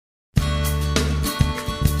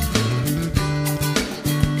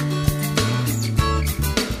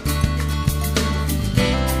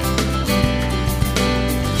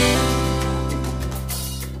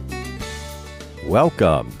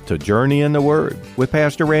Welcome to Journey in the Word with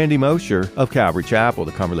Pastor Randy Mosher of Calvary Chapel,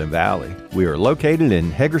 the Cumberland Valley. We are located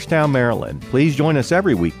in Hagerstown, Maryland. Please join us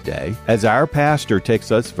every weekday as our pastor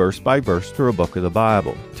takes us verse by verse through a book of the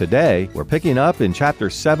Bible. Today, we're picking up in chapter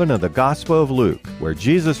 7 of the Gospel of Luke, where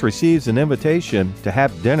Jesus receives an invitation to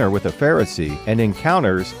have dinner with a Pharisee and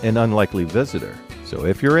encounters an unlikely visitor. So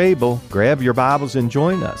if you're able, grab your Bibles and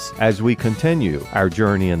join us as we continue our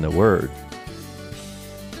journey in the Word.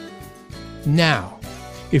 Now,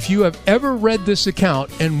 if you have ever read this account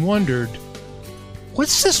and wondered,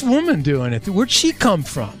 what's this woman doing? Where'd she come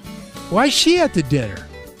from? Why is she at the dinner?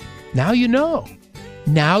 Now you know.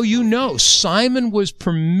 Now you know. Simon was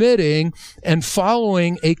permitting and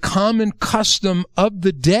following a common custom of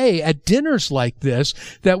the day at dinners like this,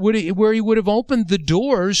 where he would have opened the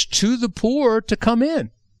doors to the poor to come in.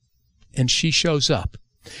 And she shows up.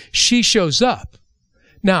 She shows up.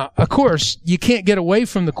 Now, of course, you can't get away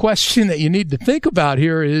from the question that you need to think about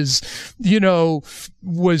here is,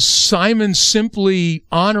 was Simon simply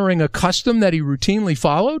honoring a custom that he routinely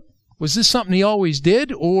followed? Was this something he always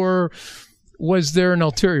did, or was there an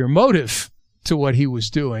ulterior motive to what he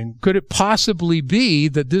was doing? Could it possibly be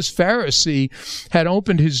that this Pharisee had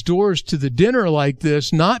opened his doors to the dinner like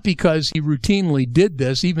this, not because he routinely did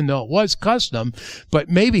this, even though it was custom, but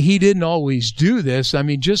maybe he didn't always do this? I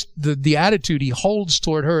mean, just the attitude he holds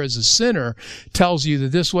toward her as a sinner tells you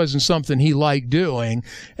that this wasn't something he liked doing.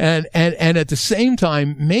 And at the same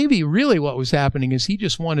time, maybe really what was happening is he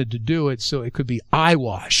just wanted to do it so it could be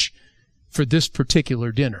eyewash for this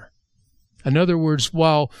particular dinner. In other words,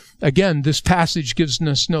 while, again, this passage gives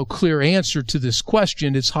us no clear answer to this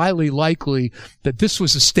question, it's highly likely that this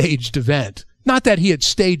was a staged event. Not that he had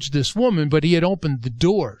staged this woman, but he had opened the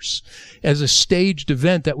doors as a staged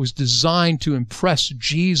event that was designed to impress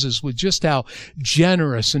Jesus with just how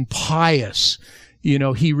generous and pious,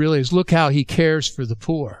 he really is. Look how he cares for the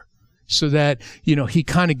poor. So that, he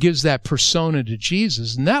kind of gives that persona to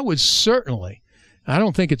Jesus. And that was certainly, I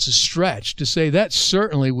don't think it's a stretch to say that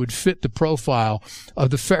certainly would fit the profile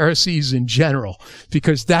of the Pharisees in general,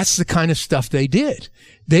 because that's the kind of stuff they did.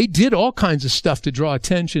 They did all kinds of stuff to draw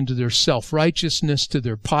attention to their self-righteousness, to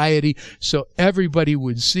their piety, so everybody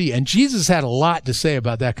would see. And Jesus had a lot to say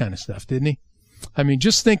about that kind of stuff, didn't he? I mean,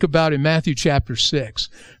 just think about in Matthew chapter 6,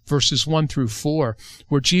 verses 1 through 4,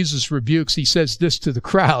 where Jesus rebukes, he says this to the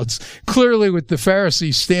crowds, clearly with the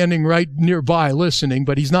Pharisees standing right nearby listening,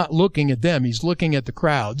 but he's not looking at them, he's looking at the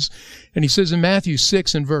crowds. And he says in Matthew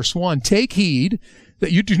 6 and verse 1, "Take heed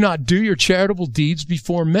that you do not do your charitable deeds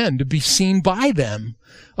before men to be seen by them.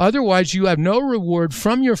 Otherwise you have no reward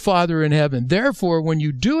from your Father in heaven. Therefore, when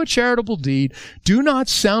you do a charitable deed, do not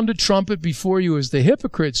sound a trumpet before you as the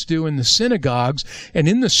hypocrites do in the synagogues and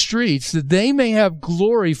in the streets, that they may have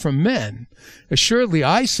glory from men. Assuredly,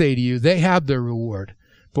 I say to you, they have their reward.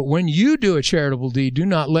 But when you do a charitable deed, do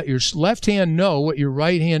not let your left hand know what your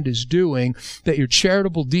right hand is doing, that your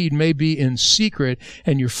charitable deed may be in secret,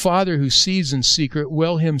 and your Father who sees in secret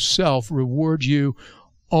will himself reward you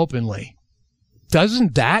openly."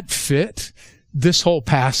 Doesn't that fit this whole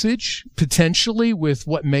passage potentially with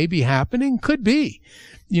what may be happening? Could be.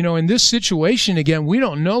 In this situation, again, we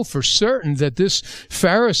don't know for certain that this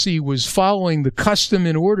Pharisee was following the custom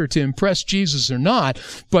in order to impress Jesus or not,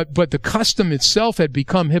 but the custom itself had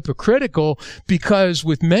become hypocritical because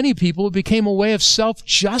with many people it became a way of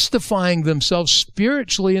self-justifying themselves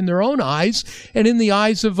spiritually in their own eyes and in the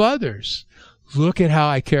eyes of others. Look at how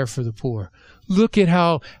I care for the poor. Look at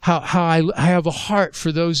how I have a heart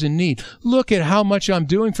for those in need. Look at how much I'm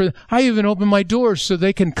doing for them. I even open my doors so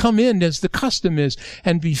they can come in as the custom is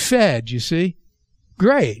and be fed, you see?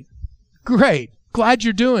 Great. Glad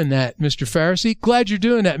you're doing that, Mr. Pharisee. Glad you're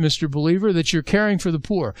doing that, Mr. Believer, that you're caring for the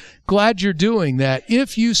poor. Glad you're doing that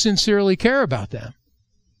if you sincerely care about them.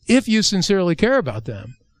 If you sincerely care about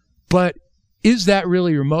them. But is that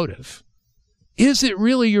really your motive? Is it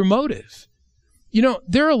really your motive?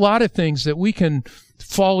 There are a lot of things that we can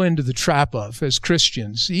fall into the trap of as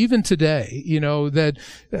Christians, even today,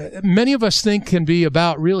 that many of us think can be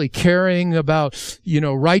about really caring about,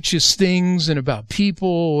 righteous things and about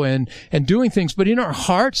people and doing things. But in our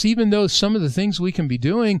hearts, even though some of the things we can be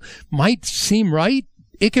doing might seem right,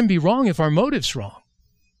 it can be wrong if our motive's wrong.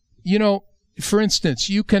 For instance,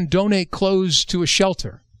 you can donate clothes to a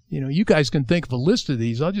shelter. You guys can think of a list of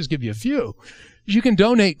these. I'll just give you a few. You can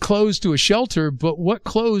donate clothes to a shelter, but what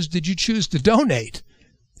clothes did you choose to donate?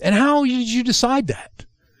 And how did you decide that?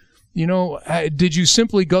 Did you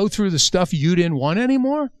simply go through the stuff you didn't want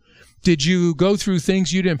anymore? Did you go through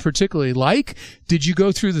things you didn't particularly like? Did you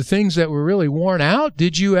go through the things that were really worn out?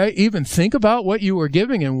 Did you even think about what you were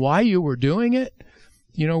giving and why you were doing it?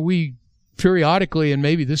 We periodically, and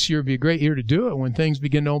maybe this year would be a great year to do it when things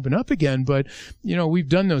begin to open up again. But, we've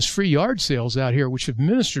done those free yard sales out here, which have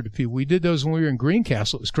ministered to people. We did those when we were in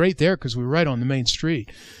Greencastle. It was great there because we were right on the main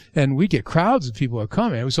street. And we get crowds of people that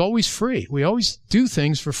come. It was always free. We always do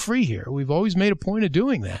things for free here. We've always made a point of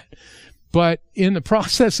doing that. But in the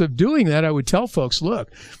process of doing that, I would tell folks, look,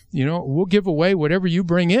 we'll give away whatever you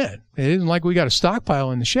bring in. It isn't like we got a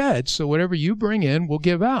stockpile in the shed, so whatever you bring in, we'll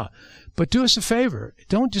give out. But do us a favor.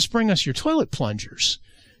 Don't just bring us your toilet plungers.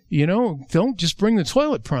 Don't just bring the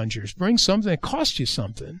toilet plungers. Bring something that costs you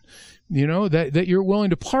something, that you're willing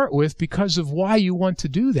to part with because of why you want to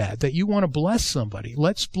do that you want to bless somebody.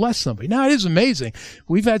 Let's bless somebody. Now, it is amazing.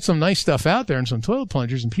 We've had some nice stuff out there and some toilet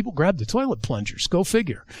plungers, and people grab the toilet plungers. Go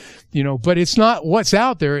figure. But it's not what's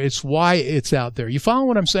out there. It's why it's out there. You follow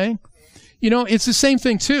what I'm saying? It's the same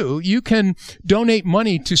thing, too. You can donate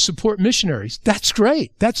money to support missionaries. That's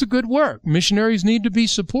great. That's a good work. Missionaries need to be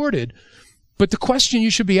supported. But the question you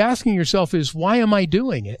should be asking yourself is, why am I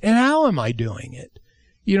doing it? And how am I doing it?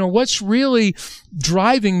 What's really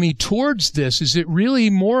driving me towards this? Is it really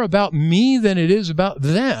more about me than it is about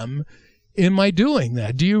them? Am I doing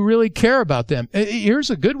that? Do you really care about them? Here's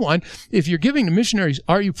a good one. If you're giving to missionaries,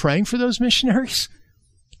 are you praying for those missionaries?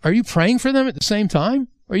 Are you praying for them at the same time?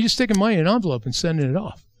 Or are you just sticking money in an envelope and sending it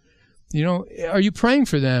off? Are you praying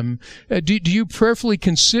for them? Do you prayerfully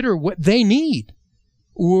consider what they need?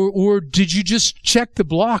 Or did you just check the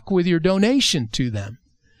block with your donation to them?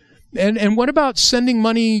 And what about sending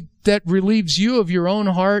money that relieves you of your own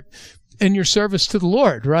heart and your service to the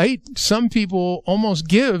Lord, right? Some people almost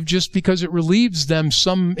give just because it relieves them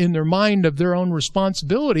some in their mind of their own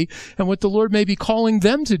responsibility and what the Lord may be calling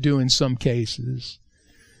them to do in some cases.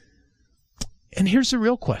 And here's the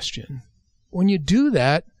real question. When you do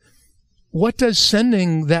that, what does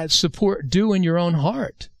sending that support do in your own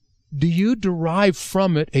heart? Do you derive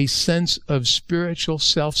from it a sense of spiritual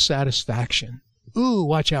self-satisfaction? Ooh,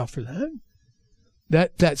 watch out for that.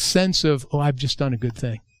 That sense of, I've just done a good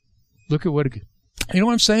thing. Look at what you know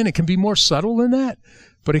what I'm saying? It can be more subtle than that,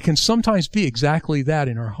 but it can sometimes be exactly that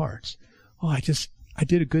in our hearts. I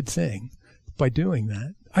did a good thing by doing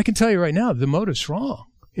that. I can tell you right now, the motive's wrong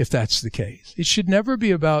if that's the case. It should never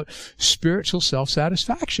be about spiritual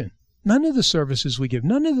self-satisfaction. None of the services we give,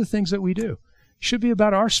 none of the things that we do should be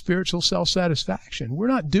about our spiritual self-satisfaction. We're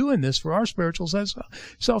not doing this for our spiritual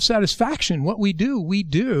self-satisfaction. What we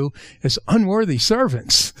do as unworthy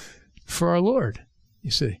servants for our Lord, you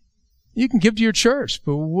see. You can give to your church,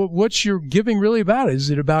 but what's your giving really about? Is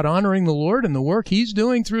it about honoring the Lord and the work He's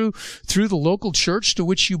doing through the local church to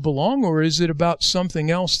which you belong, or is it about something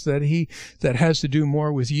else that has to do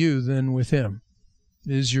more with you than with Him?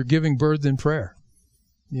 Is your giving birthed in prayer?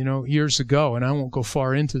 Years ago, and I won't go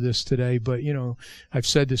far into this today, but, I've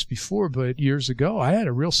said this before, but years ago, I had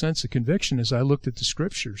a real sense of conviction as I looked at the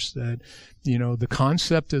scriptures that, the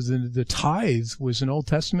concept of the tithe was an Old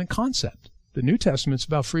Testament concept. The New Testament's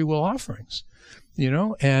about free will offerings,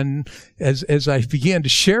 and as I began to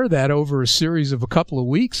share that over a series of a couple of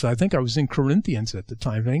weeks, I think I was in Corinthians at the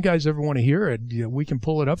time. If any guys ever want to hear it, we can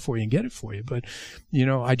pull it up for you and get it for you. But,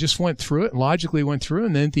 I just went through it and logically went through.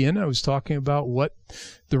 And then at the end, I was talking about what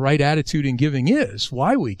the right attitude in giving is,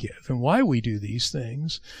 why we give and why we do these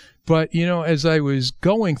things. But, as I was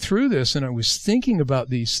going through this and I was thinking about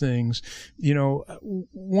these things,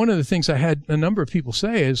 one of the things I had a number of people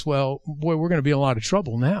say is, well, boy, we're going to be in a lot of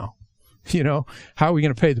trouble now. How are we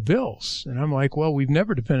going to pay the bills? And I'm like, well, we've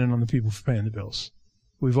never depended on the people for paying the bills.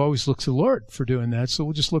 We've always looked to the Lord for doing that, so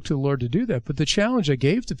we'll just look to the Lord to do that. But the challenge I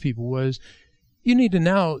gave to people was, you need to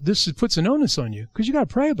now, puts an onus on you, because you got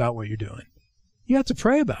to pray about what you're doing. You have to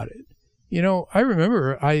pray about it. I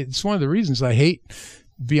remember, it's one of the reasons I hate,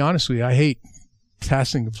 be honest with you, I hate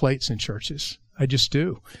passing the plates in churches. I just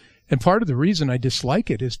do. And part of the reason I dislike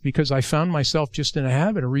it is because I found myself just in a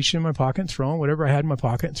habit of reaching in my pocket and throwing whatever I had in my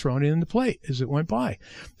pocket and throwing it in the plate as it went by.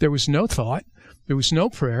 There was no thought. There was no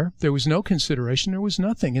prayer. There was no consideration. There was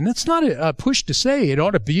nothing. And that's not a push to say it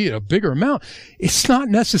ought to be a bigger amount. It's not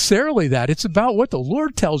necessarily that. It's about what the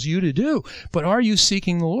Lord tells you to do. But are you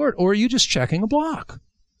seeking the Lord, or are you just checking a block?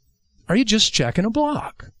 Are you just checking a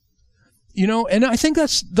block? And I think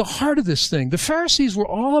that's the heart of this thing. The Pharisees were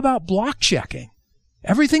all about block checking.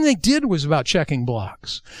 Everything they did was about checking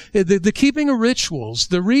blocks. The keeping of rituals,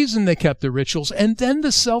 the reason they kept the rituals, and then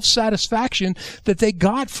the self-satisfaction that they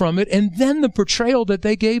got from it, and then the portrayal that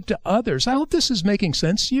they gave to others. I hope this is making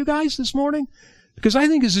sense to you guys this morning. Because I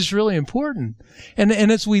think this is really important. And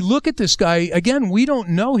as we look at this guy, again, we don't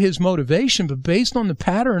know his motivation, but based on the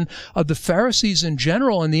pattern of the Pharisees in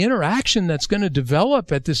general and the interaction that's going to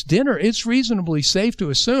develop at this dinner, it's reasonably safe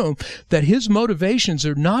to assume that his motivations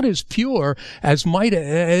are not as pure as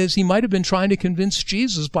he might have been trying to convince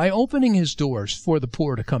Jesus by opening his doors for the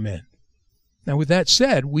poor to come in. Now, with that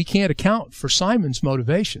said, we can't account for Simon's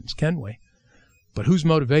motivations, can we? But whose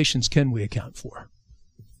motivations can we account for?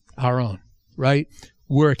 Our own. Right?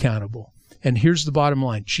 We're accountable. And here's the bottom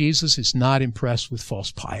line. Jesus is not impressed with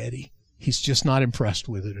false piety. He's just not impressed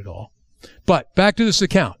with it at all. But back to this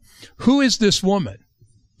account. Who is this woman?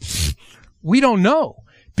 We don't know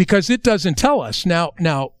because it doesn't tell us. Now,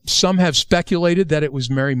 some have speculated that it was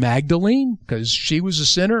Mary Magdalene because she was a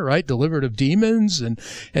sinner, right? Delivered of demons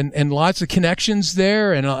and lots of connections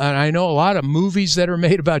there. And I know a lot of movies that are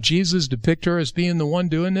made about Jesus depict her as being the one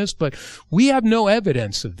doing this, but we have no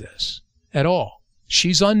evidence of this at all.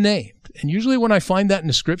 She's unnamed. And usually when I find that in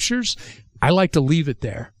the scriptures, I like to leave it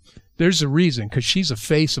there. There's a reason, because she's a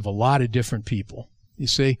face of a lot of different people. You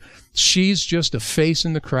see, she's just a face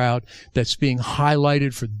in the crowd that's being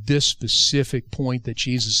highlighted for this specific point that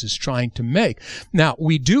Jesus is trying to make. Now,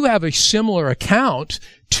 we do have a similar account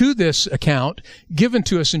to this account given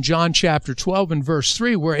to us in John chapter 12 and verse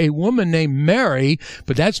 3, where a woman named Mary,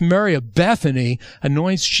 but that's Mary of Bethany,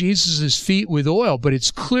 anoints Jesus' feet with oil, but it's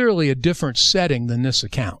clearly a different setting than this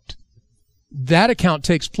account. That account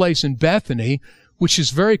takes place in Bethany, which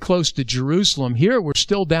is very close to Jerusalem. Here we're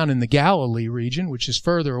still down in the Galilee region, which is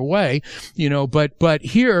further away, but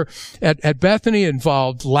here at Bethany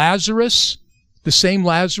involved Lazarus, the same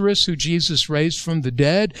Lazarus who Jesus raised from the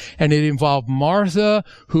dead, and it involved Martha,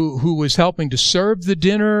 who was helping to serve the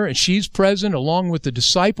dinner, and she's present along with the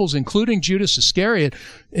disciples, including Judas Iscariot.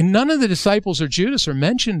 And none of the disciples or Judas are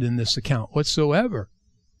mentioned in this account whatsoever.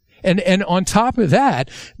 And on top of that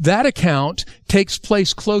account takes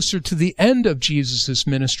place closer to the end of Jesus'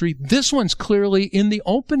 ministry. This one's clearly in the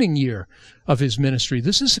opening year of his ministry.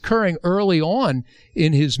 This is occurring early on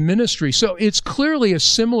in his ministry. So it's clearly a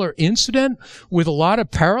similar incident with a lot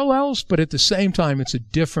of parallels, but at the same time, it's a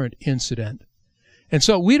different incident. And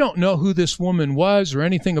so we don't know who this woman was or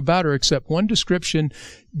anything about her except one description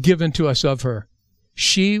given to us of her.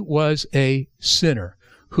 She was a sinner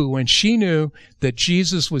who, when she knew that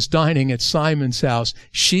Jesus was dining at Simon's house,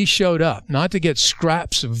 she showed up, not to get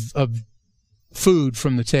scraps of food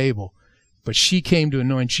from the table, but she came to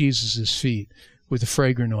anoint Jesus' feet with the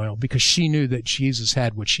fragrant oil because she knew that Jesus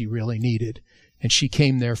had what she really needed, and she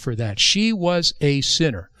came there for that. She was a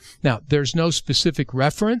sinner. Now, there's no specific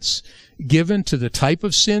reference given to the type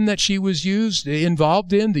of sin that she was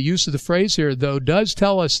involved in. The use of the phrase here, though, does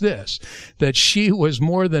tell us this, that she was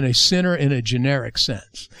more than a sinner in a generic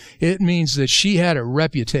sense. It means that she had a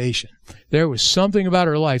reputation. There was something about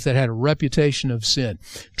her life that had a reputation of sin.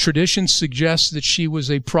 Tradition suggests that she was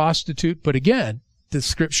a prostitute, but again, the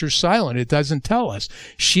scripture's silent. It doesn't tell us.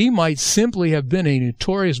 She might simply have been a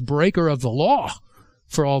notorious breaker of the law,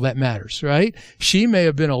 for all that matters, right? She may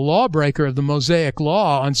have been a lawbreaker of the Mosaic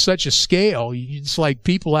law on such a scale. It's like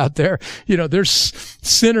people out there, there's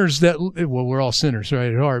sinners we're all sinners,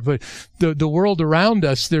 right, at heart, but the world around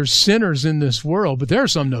us, there's sinners in this world, but there are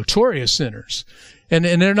some notorious sinners. And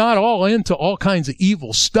they're not all into all kinds of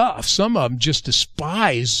evil stuff. Some of them just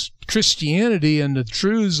despise Christianity and the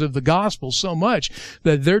truths of the gospel so much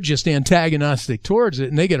that they're just antagonistic towards it,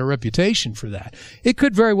 and they get a reputation for that. It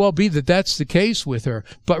could very well be that that's the case with her,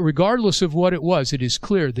 but regardless of what it was, it is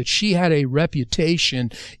clear that she had a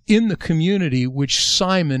reputation in the community which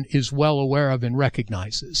Simon is well aware of and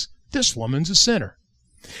recognizes. This woman's a sinner.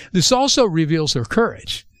 This also reveals her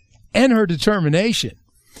courage and her determination,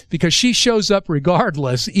 because she shows up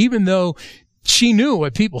regardless, even though she knew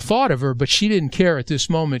what people thought of her, but she didn't care at this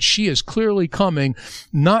moment. She is clearly coming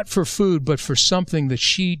not for food, but for something that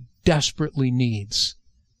she desperately needs,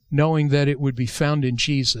 knowing that it would be found in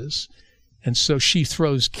Jesus. And so she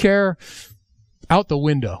throws care out the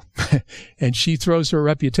window and she throws her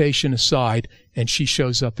reputation aside and she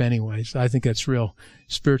shows up anyways. I think that's real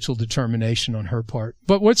spiritual determination on her part.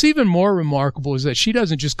 But what's even more remarkable is that she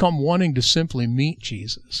doesn't just come wanting to simply meet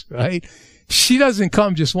Jesus, right? She doesn't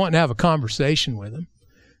come just wanting to have a conversation with him,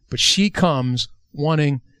 but she comes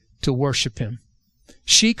wanting to worship him.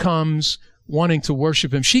 She comes wanting to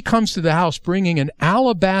worship him. She comes to the house bringing an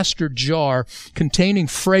alabaster jar containing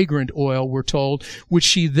fragrant oil, we're told, which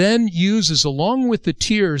she then uses along with the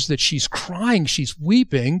tears that she's crying, she's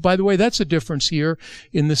weeping. By the way, that's a difference here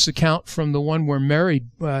in this account from the one where Mary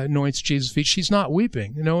anoints Jesus' feet. She's not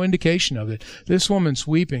weeping. No indication of it. This woman's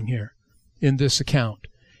weeping here in this account.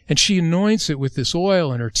 And she anoints it with this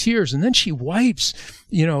oil and her tears, and then she wipes,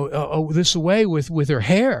 this away with her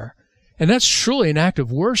hair. And that's truly an act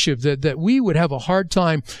of worship that we would have a hard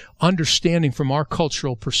time understanding from our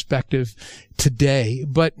cultural perspective today,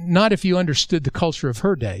 but not if you understood the culture of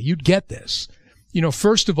her day. You'd get this.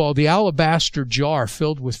 First of all, the alabaster jar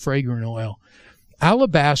filled with fragrant oil.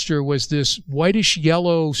 Alabaster was this whitish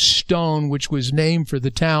yellow stone which was named for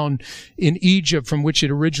the town in Egypt from which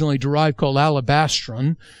it originally derived, called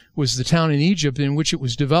Alabastron, was the town in Egypt in which it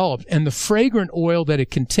was developed. And the fragrant oil that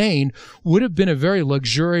it contained would have been a very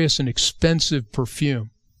luxurious and expensive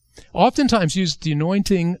perfume. Oftentimes used at the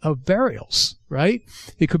anointing of burials, right?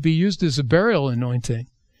 It could be used as a burial anointing.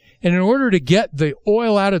 And in order to get the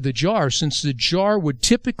oil out of the jar, since the jar would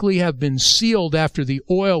typically have been sealed after the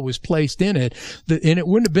oil was placed in it, and it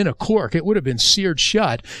wouldn't have been a cork, it would have been seared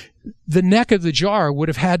shut, the neck of the jar would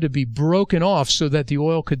have had to be broken off so that the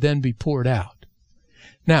oil could then be poured out.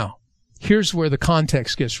 Now, here's where the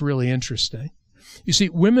context gets really interesting. You see,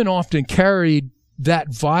 women often carried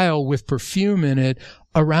that vial with perfume in it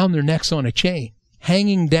around their necks on a chain,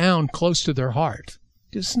 hanging down close to their heart.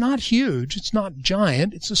 It's not huge. It's not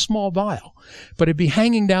giant. It's a small vial. But it'd be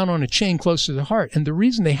hanging down on a chain close to the heart. And the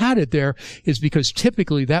reason they had it there is because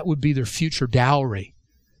typically that would be their future dowry.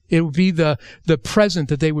 It would be the present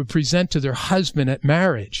that they would present to their husband at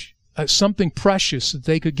marriage. Something precious that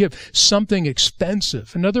they could give. Something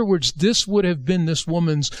expensive. In other words, this would have been this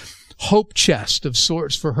woman's hope chest of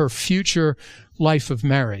sorts for her future life of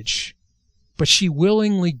marriage. But she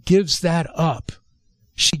willingly gives that up.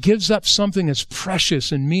 She gives up something that's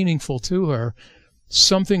precious and meaningful to her,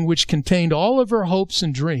 something which contained all of her hopes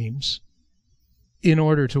and dreams, in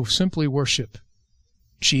order to simply worship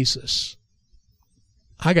Jesus.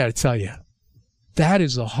 I got to tell you, that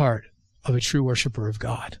is the heart of a true worshiper of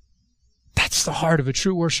God. That's the heart of a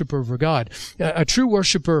true worshiper of God. A true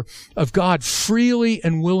worshiper of God freely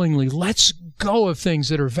and willingly lets go of things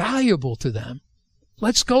that are valuable to them.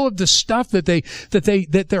 Let's go of the stuff that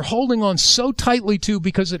they're holding on so tightly to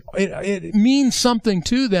because it means something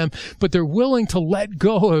to them, but they're willing to let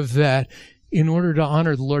go of that in order to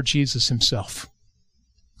honor the Lord Jesus himself.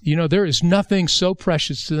 There is nothing so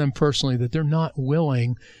precious to them personally that they're not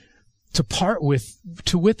willing to part with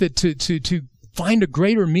it, to find a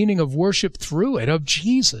greater meaning of worship through it, of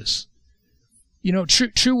Jesus.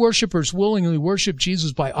 True worshipers willingly worship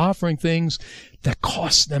Jesus by offering things that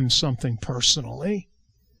cost them something personally.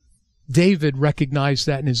 David recognized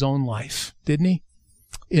that in his own life, didn't he?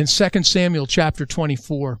 In 2 Samuel chapter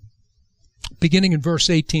 24, beginning in verse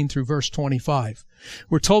 18 through verse 25,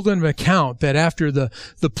 we're told in an account that after the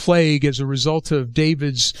plague, as a result of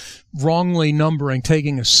David's wrongly numbering,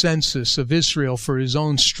 taking a census of Israel for his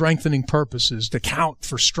own strengthening purposes, to count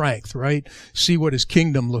for strength, right? See what his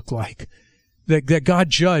kingdom looked like. That God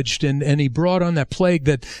judged and he brought on that plague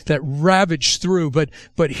that ravaged through. But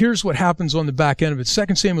here's what happens on the back end of it.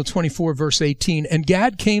 2 Samuel 24 verse 18. And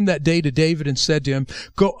Gad came that day to David and said to him,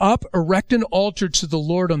 "Go up, erect an altar to the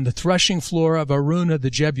Lord on the threshing floor of Araunah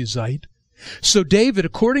the Jebusite." So David,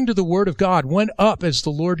 according to the word of God, went up as the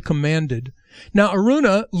Lord commanded. Now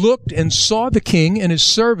Araunah looked and saw the king and his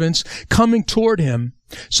servants coming toward him.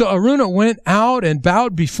 So Araunah went out and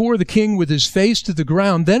bowed before the king with his face to the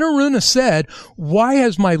ground. Then Araunah said, "Why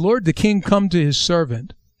has my lord the king come to his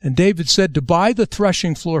servant?" And David said, "To buy the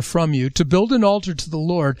threshing floor from you, to build an altar to the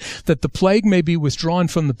Lord, that the plague may be withdrawn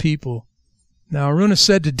from the people." Now Araunah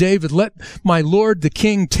said to David, "Let my lord the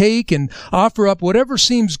king take and offer up whatever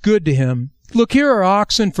seems good to him. Look, here are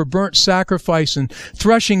oxen for burnt sacrifice and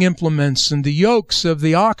threshing implements and the yokes of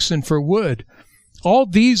the oxen for wood. All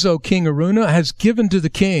these, O King Araunah, has given to the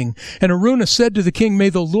king." And Araunah said to the king, "May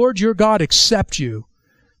the Lord your God accept you."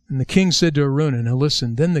 And the king said to Araunah, now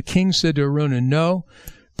listen, then the king said to Araunah, "No,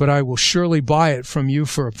 but I will surely buy it from you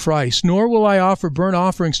for a price, nor will I offer burnt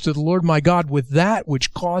offerings to the Lord my God with that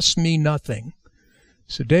which costs me nothing."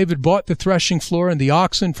 So David bought the threshing floor and the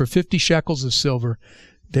oxen for 50 shekels of silver.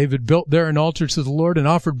 David built there an altar to the Lord and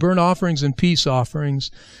offered burnt offerings and peace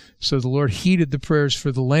offerings. So the Lord heeded the prayers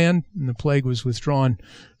for the land, and the plague was withdrawn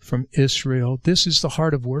from Israel. This is the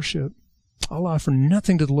heart of worship. I'll offer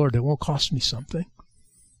nothing to the Lord that won't cost me something.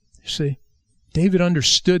 You see, David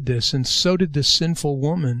understood this, and so did this sinful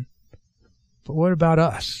woman. But what about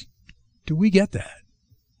us? Do we get that?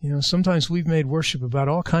 Sometimes we've made worship about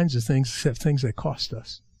all kinds of things except things that cost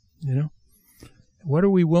us. What are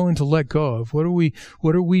we willing to let go of? What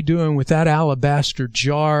are we doing with that alabaster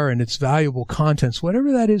jar and its valuable contents?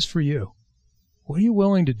 Whatever that is for you. What are you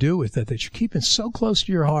willing to do with that you're keeping so close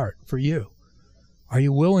to your heart for you? Are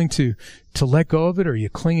you willing to let go of it, or are you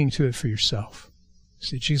clinging to it for yourself?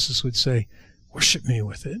 See, Jesus would say, Worship me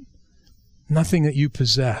with it. Nothing that you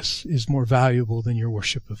possess is more valuable than your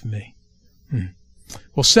worship of me.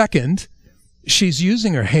 Well, second, she's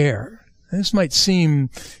using her hair. This might seem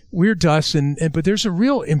weird to us, but there's a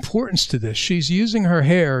real importance to this. She's using her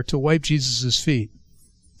hair to wipe Jesus' feet.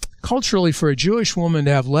 Culturally, for a Jewish woman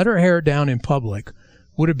to have let her hair down in public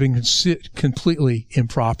would have been completely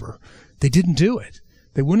improper. They didn't do it.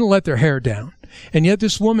 They wouldn't let their hair down. And yet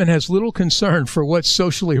this woman has little concern for what's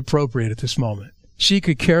socially appropriate at this moment. She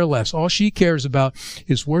could care less. All she cares about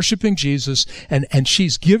is worshiping Jesus, and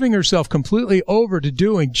she's giving herself completely over to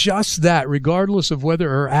doing just that, regardless of whether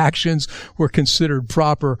her actions were considered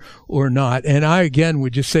proper or not. And I, again,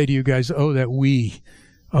 would just say to you guys, that we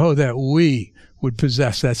would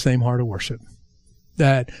possess that same heart of worship.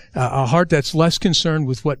 That a heart that's less concerned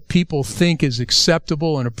with what people think is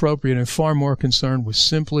acceptable and appropriate and far more concerned with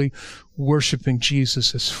simply worshiping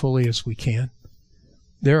Jesus as fully as we can.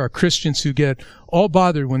 There are Christians who get all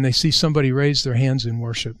bothered when they see somebody raise their hands in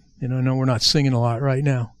worship. I know we're not singing a lot right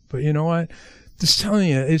now, but you know what? Just telling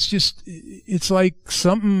you, it's like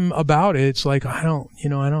something about it. It's like, I don't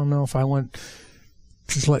know if I want to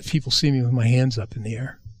just let people see me with my hands up in the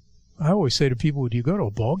air. I always say to people, do you go to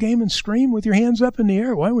a ball game and scream with your hands up in the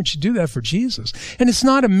air? Why wouldn't you do that for Jesus? And it's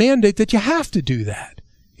not a mandate that you have to do that.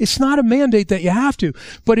 It's not a mandate that you have to.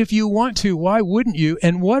 But if you want to, why wouldn't you?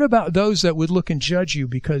 And what about those that would look and judge you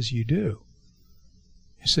because you do?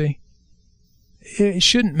 You see? It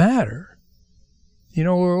shouldn't matter.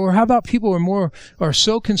 Or how about people who are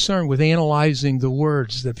so concerned with analyzing the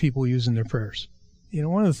words that people use in their prayers?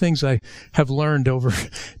 One of the things I have learned over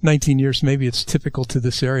 19 years, maybe it's typical to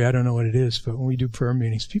this area, I don't know what it is, but when we do prayer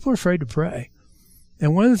meetings, people are afraid to pray.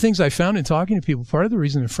 And one of the things I found in talking to people, part of the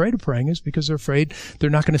reason they're afraid of praying is because they're afraid they're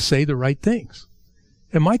not going to say the right things.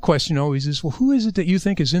 And my question always is, well, who is it that you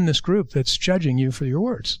think is in this group that's judging you for your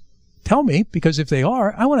words? Tell me, because if they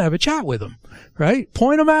are, I want to have a chat with them, right?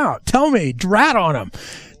 Point them out. Tell me, rat on them.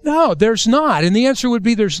 No, there's not. And the answer would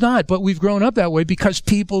be there's not. But we've grown up that way because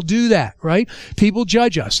people do that, right? People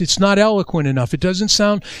judge us. It's not eloquent enough. It doesn't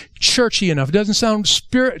sound churchy enough. It doesn't sound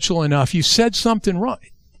spiritual enough. You said something wrong.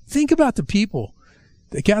 Think about the people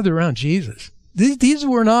that gathered around Jesus. These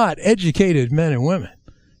were not educated men and women,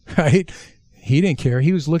 right? He didn't care.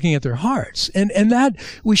 He was looking at their hearts. And that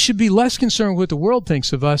we should be less concerned with what the world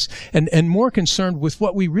thinks of us and more concerned with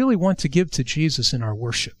what we really want to give to Jesus in our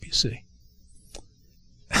worship, you see.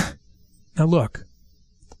 Now look,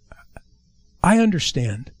 I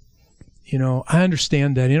understand,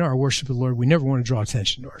 that in our worship of the Lord, we never want to draw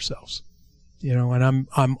attention to ourselves. And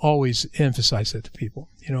I'm always emphasize that to people.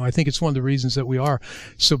 I think it's one of the reasons that we are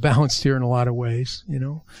so balanced here in a lot of ways,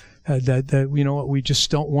 that we just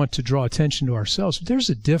don't want to draw attention to ourselves. But there's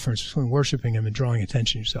a difference between worshiping Him and drawing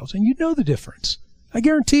attention to yourselves. And you know the difference. I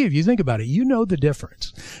guarantee if you think about it, you know the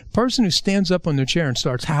difference. A person who stands up on their chair and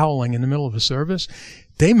starts howling in the middle of a service,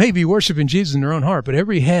 they may be worshiping Jesus in their own heart, but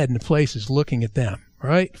every head in the place is looking at them,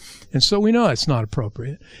 right? And so we know it's not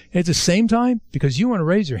appropriate. At the same time, because you want to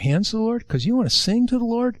raise your hands to the Lord, because you want to sing to the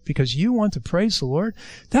Lord, because you want to praise the Lord,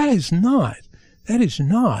 that is not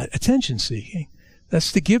attention seeking.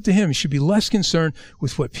 That's to give to Him. You should be less concerned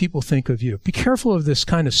with what people think of you. Be careful of this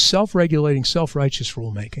kind of self-regulating, self-righteous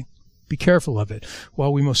rulemaking. Be careful of it.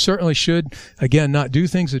 While we most certainly should, again, not do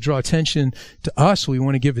things that draw attention to us, we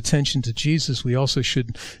want to give attention to Jesus, we also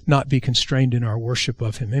should not be constrained in our worship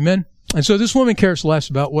of Him. Amen? And so this woman cares less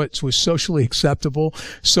about what was socially acceptable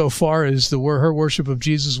so far as her worship of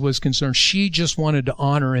Jesus was concerned. She just wanted to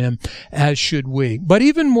honor Him, as should we. But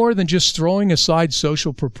even more than just throwing aside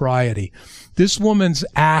social propriety, this woman's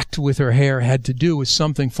act with her hair had to do with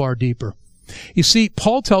something far deeper. You see,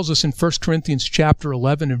 Paul tells us in 1 Corinthians chapter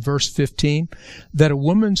 11 and verse 15 that a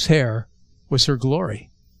woman's hair was her glory.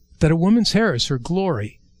 That a woman's hair is her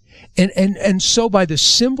glory. And so by the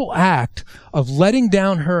simple act of letting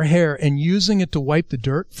down her hair and using it to wipe the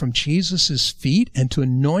dirt from Jesus' feet and to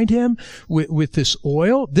anoint Him with this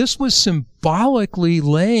oil, this was symbolically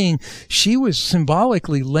laying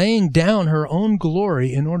down her own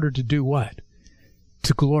glory in order to do what?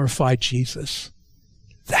 To glorify Jesus.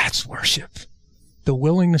 That's worship. The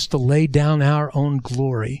willingness to lay down our own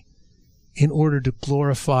glory in order to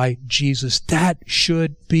glorify Jesus. That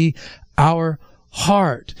should be our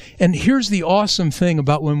heart. And here's the awesome thing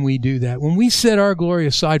about when we do that. When we set our glory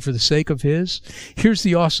aside for the sake of His, here's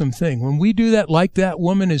the awesome thing. When we do that like that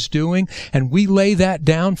woman is doing, and we lay that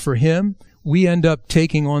down for Him, we end up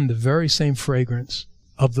taking on the very same fragrance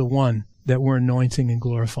of the one that we're anointing and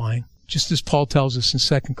glorifying. Just as Paul tells us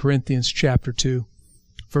in 2 Corinthians chapter 2,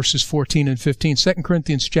 verses 14 and 15. 2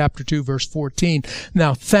 Corinthians chapter 2, verse 14.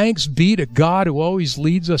 Now thanks be to God who always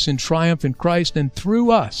leads us in triumph in Christ, and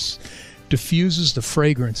through us diffuses the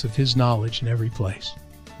fragrance of his knowledge in every place.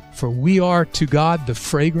 For we are to God the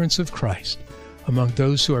fragrance of Christ among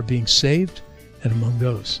those who are being saved and among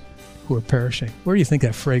those who are perishing. Where do you think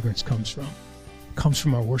that fragrance comes from? It comes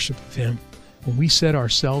from our worship of him. When we set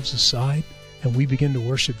ourselves aside and we begin to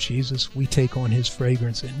worship Jesus, we take on his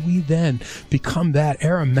fragrance, and we then become that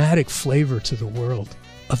aromatic flavor to the world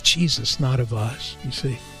of Jesus, not of us, you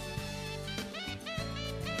see.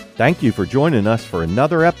 Thank you for joining us for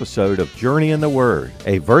another episode of Journey in the Word,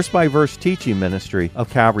 a verse-by-verse teaching ministry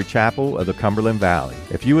of Calvary Chapel of the Cumberland Valley.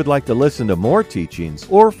 If you would like to listen to more teachings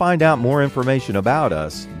or find out more information about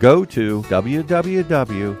us, go to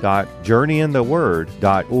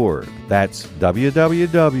www.journeyintheword.org. That's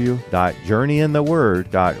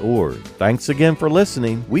www.journeyintheword.org. Thanks again for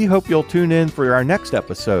listening. We hope you'll tune in for our next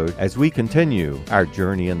episode as we continue our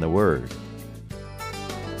journey in the Word.